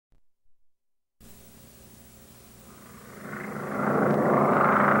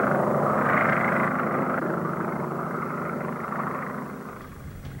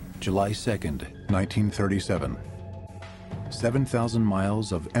July 2nd, 1937. 7,000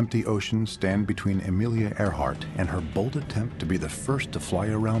 miles of empty ocean stand between Amelia Earhart and her bold attempt to be the first to fly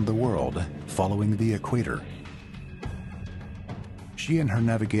around the world following the equator. She and her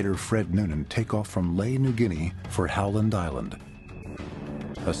navigator Fred Noonan take off from Lae, New Guinea for Howland Island,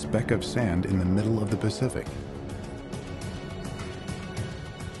 a speck of sand in the middle of the Pacific.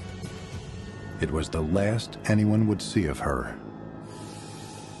 It was the last anyone would see of her.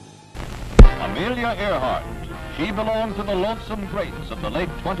 Amelia Earhart. She belonged to the lonesome greats of the late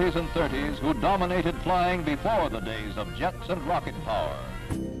 20s and 30s who dominated flying before the days of jets and rocket power.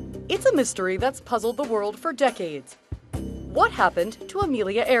 It's a mystery that's puzzled the world for decades. What happened to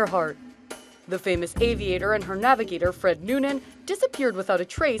Amelia Earhart? The famous aviator and her navigator, Fred Noonan, disappeared without a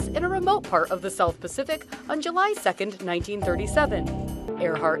trace in a remote part of the South Pacific on July 2nd, 1937.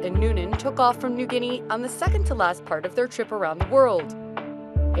 Earhart and Noonan took off from New Guinea on the second-to-last part of their trip around the world.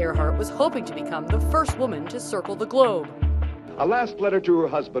 Earhart was hoping to become the first woman to circle the globe. A last letter to her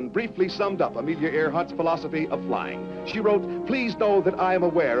husband briefly summed up Amelia Earhart's philosophy of flying. She wrote, "Please know that I am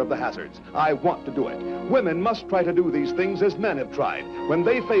aware of the hazards. I want to do it. Women must try to do these things as men have tried. When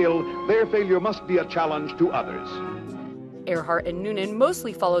they fail, their failure must be a challenge to others." Earhart and Noonan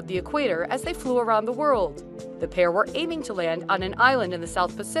mostly followed the equator as they flew around the world. The pair were aiming to land on an island in the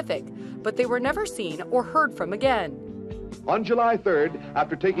South Pacific, but they were never seen or heard from again. On July 3rd,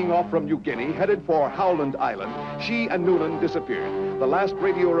 after taking off from New Guinea, headed for Howland Island, she and Noonan disappeared. The last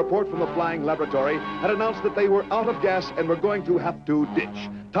radio report from the flying laboratory had announced that they were out of gas and were going to have to ditch.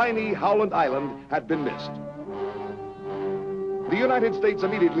 Tiny Howland Island had been missed. The United States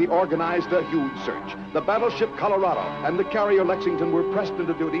immediately organized a huge search. The battleship Colorado and the carrier Lexington were pressed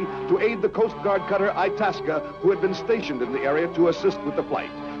into duty to aid the Coast Guard cutter Itasca, who had been stationed in the area to assist with the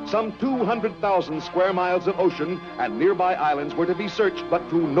flight. Some 200,000 square miles of ocean and nearby islands were to be searched, but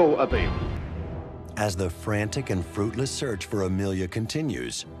to no avail. As the frantic and fruitless search for Amelia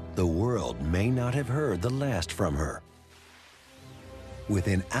continues, the world may not have heard the last from her.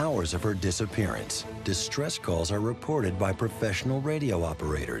 Within hours of her disappearance, distress calls are reported by professional radio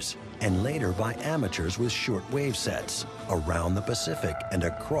operators and later by amateurs with short-wave sets around the Pacific and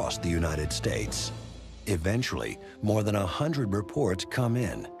across the United States. Eventually, more than 100 reports come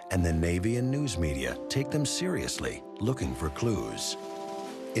in, and the Navy and news media take them seriously, looking for clues.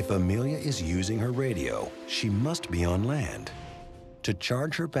 If Amelia is using her radio, she must be on land. To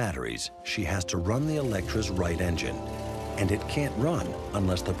charge her batteries, she has to run the Electra's right engine, and it can't run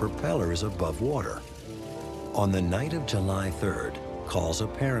unless the propeller is above water. On the night of July 3rd, calls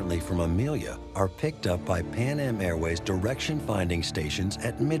apparently from Amelia are picked up by Pan Am Airways direction-finding stations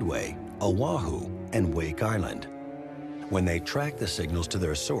at Midway, Oahu, and Wake Island. When they track the signals to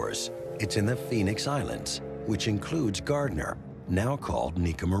their source, it's in the Phoenix Islands, which includes Gardner, now called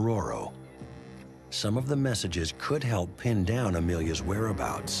Nicomaroro. Some of the messages could help pin down Amelia's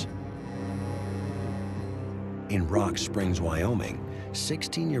whereabouts. In Rock Springs, Wyoming,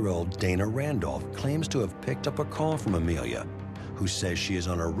 16-year-old Dana Randolph claims to have picked up a call from Amelia, who says she is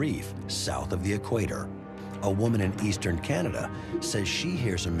on a reef south of the equator. A woman in eastern Canada says she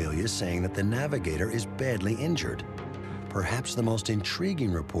hears Amelia saying that the navigator is badly injured. Perhaps the most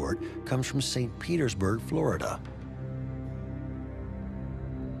intriguing report comes from St. Petersburg, Florida.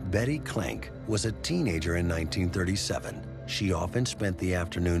 Betty Klenk was a teenager in 1937. She often spent the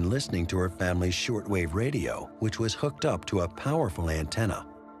afternoon listening to her family's shortwave radio, which was hooked up to a powerful antenna.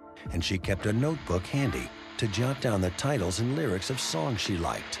 And she kept a notebook handy to jot down the titles and lyrics of songs she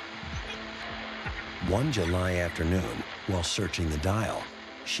liked. One July afternoon, while searching the dial,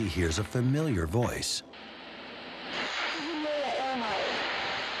 she hears a familiar voice.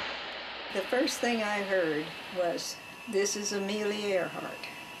 The first thing I heard was, "This is Amelia Earhart."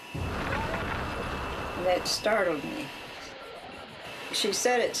 And that startled me. She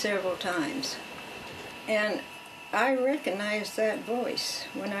said it several times, and I recognized that voice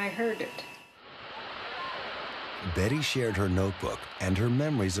when I heard it. Betty shared her notebook and her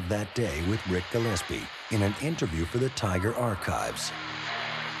memories of that day with Rick Gillespie in an interview for the Tiger Archives.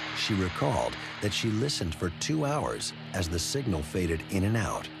 She recalled that she listened for 2 hours as the signal faded in and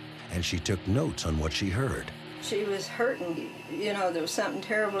out, and she took notes on what she heard. She was hurting, there was something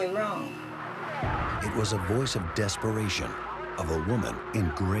terribly wrong. It was a voice of desperation, of a woman in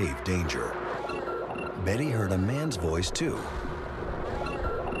grave danger. Betty heard a man's voice too.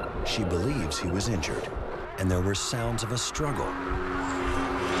 She believes he was injured, and there were sounds of a struggle.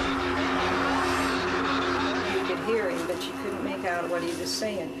 You could hear him, but you couldn't make out what he was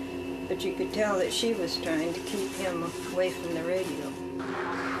saying. But you could tell that she was trying to keep him away from the radio.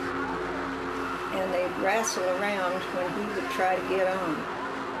 And they'd wrestle around when he would try to get on.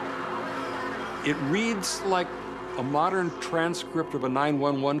 It reads like a modern transcript of a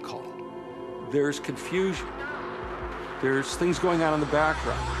 911 call. There's confusion. There's things going on in the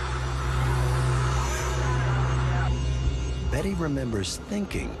background. Betty remembers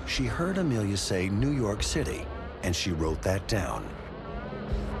thinking she heard Amelia say New York City, and she wrote that down.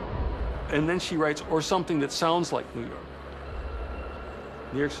 And then she writes, or something that sounds like New York.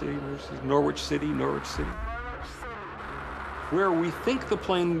 New York City, Norwich City, Norwich City. Where we think the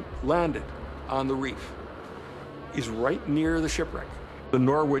plane landed on the reef is right near the shipwreck, the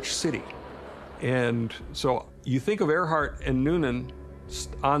Norwich City. And so you think of Earhart and Noonan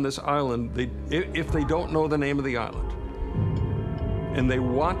on this island, if they don't know the name of the island, and they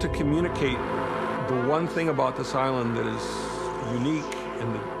want to communicate the one thing about this island that is unique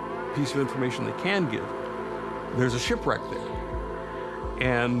and the piece of information they can give, there's a shipwreck there.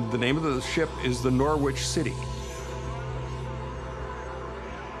 And the name of the ship is the Norwich City.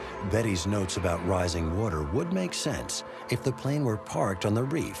 Betty's notes about rising water would make sense if the plane were parked on the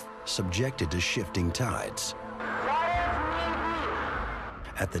reef, subjected to shifting tides.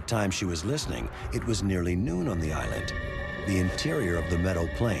 At the time she was listening, it was nearly noon on the island. The interior of the metal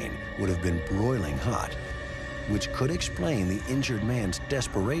plane would have been broiling hot, which could explain the injured man's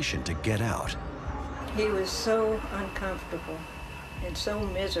desperation to get out. He was so uncomfortable and so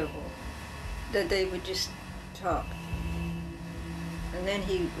miserable that they would just talk. And then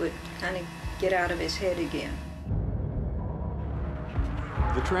he would kind of get out of his head again.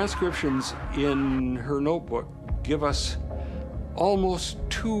 The transcriptions in her notebook give us almost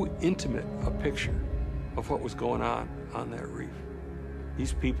too intimate a picture of what was going on that reef.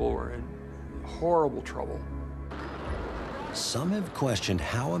 These people were in horrible trouble. Some have questioned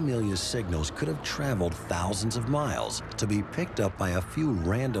how Amelia's signals could have traveled thousands of miles to be picked up by a few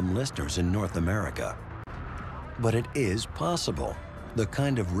random listeners in North America. But it is possible. The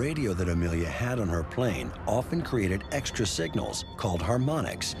kind of radio that Amelia had on her plane often created extra signals called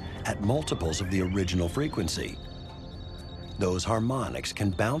harmonics at multiples of the original frequency. Those harmonics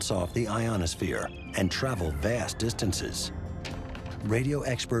can bounce off the ionosphere and travel vast distances. Radio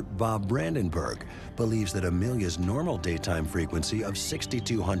expert Bob Brandenburg believes that Amelia's normal daytime frequency of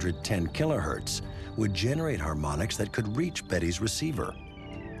 6,210 kilohertz would generate harmonics that could reach Betty's receiver.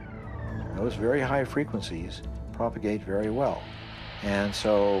 Those very high frequencies propagate very well. And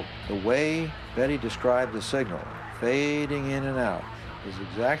so the way Betty described the signal, fading in and out, is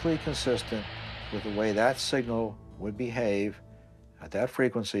exactly consistent with the way that signal would behave at that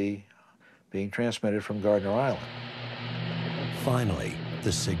frequency being transmitted from Gardner Island. Finally,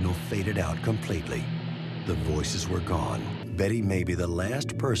 the signal faded out completely. The voices were gone. Betty may be the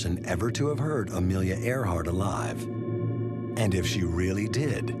last person ever to have heard Amelia Earhart alive. And if she really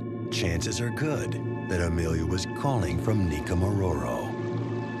did, chances are good that Amelia was calling from Nikamororo.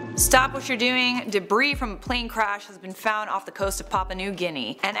 Stop what you're doing. Debris from a plane crash has been found off the coast of Papua New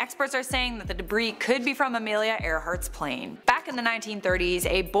Guinea, and experts are saying that the debris could be from Amelia Earhart's plane. Back in the 1930s,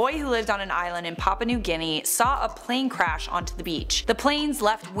 a boy who lived on an island in Papua New Guinea saw a plane crash onto the beach. The plane's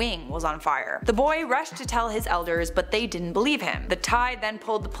left wing was on fire. The boy rushed to tell his elders, but they didn't believe him. The tide then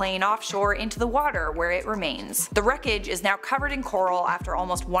pulled the plane offshore into the water, where it remains. The wreckage is now covered in coral after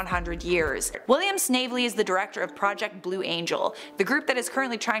almost 100 years. William Snavely is the director of Project Blue Angel, the group that is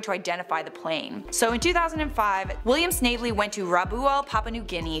currently trying to identify the plane. So in 2005, William Snavely went to Rabual, Papua New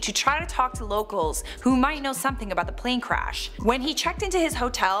Guinea to try to talk to locals who might know something about the plane crash. When he checked into his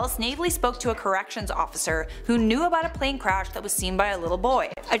hotel, Snavely spoke to a corrections officer who knew about a plane crash that was seen by a little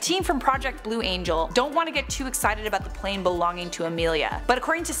boy. A team from Project Blue Angel don't want to get too excited about the plane belonging to Amelia, but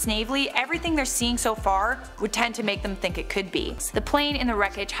according to Snavely, everything they're seeing so far would tend to make them think it could be. The plane in the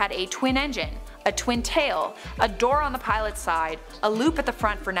wreckage had a twin engine, a twin tail, a door on the pilot's side, a loop at the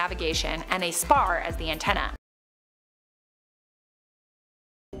front for navigation, and a spar as the antenna.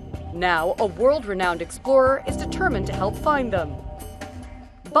 Now, a world-renowned explorer is determined to help find them.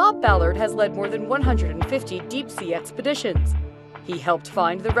 Bob Ballard has led more than 150 deep-sea expeditions. He helped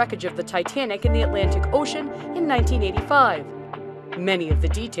find the wreckage of the Titanic in the Atlantic Ocean in 1985. Many of the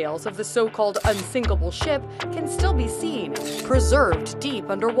details of the so-called unsinkable ship can still be seen, preserved deep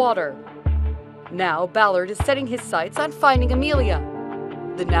underwater. Now, Ballard is setting his sights on finding Amelia.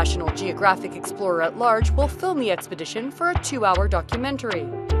 The National Geographic Explorer at Large will film the expedition for a 2-hour documentary.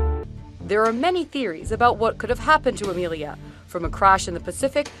 There are many theories about what could have happened to Amelia, from a crash in the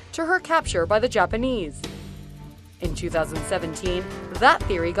Pacific to her capture by the Japanese. In 2017, that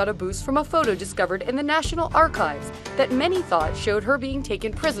theory got a boost from a photo discovered in the National Archives that many thought showed her being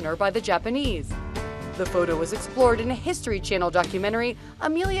taken prisoner by the Japanese. The photo was explored in a History Channel documentary,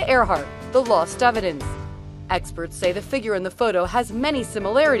 Amelia Earhart, The Lost Evidence. Experts say the figure in the photo has many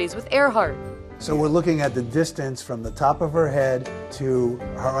similarities with Earhart. So we're looking at the distance from the top of her head to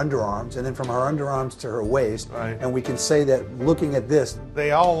her underarms, and then from her underarms to her waist. Right. And we can say that looking at this, they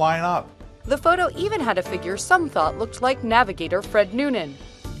all line up. The photo even had a figure some thought looked like navigator Fred Noonan.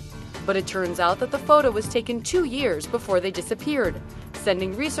 But it turns out that the photo was taken 2 years before they disappeared,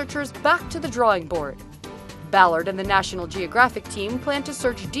 sending researchers back to the drawing board. Ballard and the National Geographic team plan to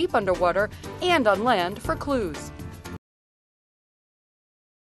search deep underwater and on land for clues.